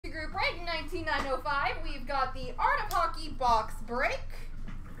19/905, we've got the Art of Hockey box break.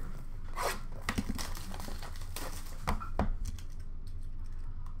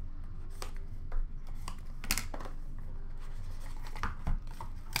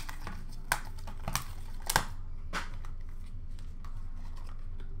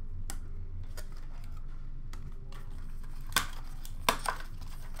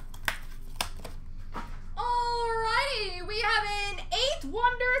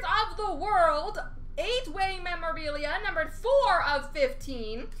 Wonders of the World 8-way memorabilia, numbered 4 of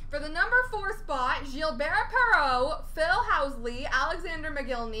 15. For the number 4 spot, Gilbert Perreault, Phil Housley, Alexander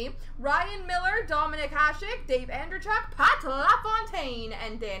McGillney, Ryan Miller, Dominic Hasek, Dave Andrechuk, Pat LaFontaine,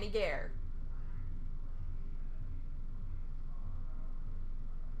 and Danny Gare.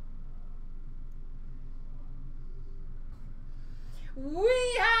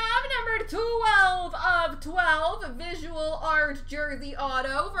 We have number 12 of 12, Visual Art Jersey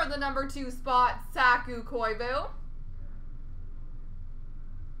Auto for the number 2 spot, Saku Koivu.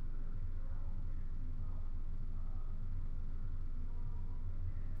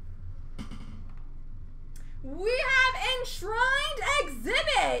 We have Enshrined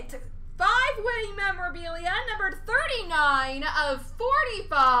Exhibit, 5-way memorabilia, numbered 39 of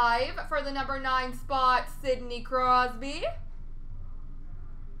 45 for the number 9 spot, Sidney Crosby.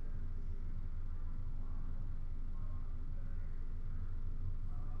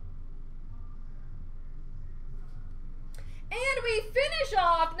 And we finish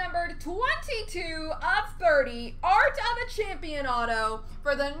off numbered 22 of 30, Art of a Champion Auto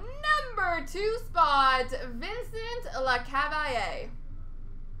for the number 2 spot, Vincent Lecavalier.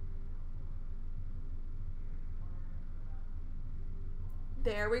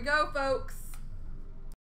 There we go, folks.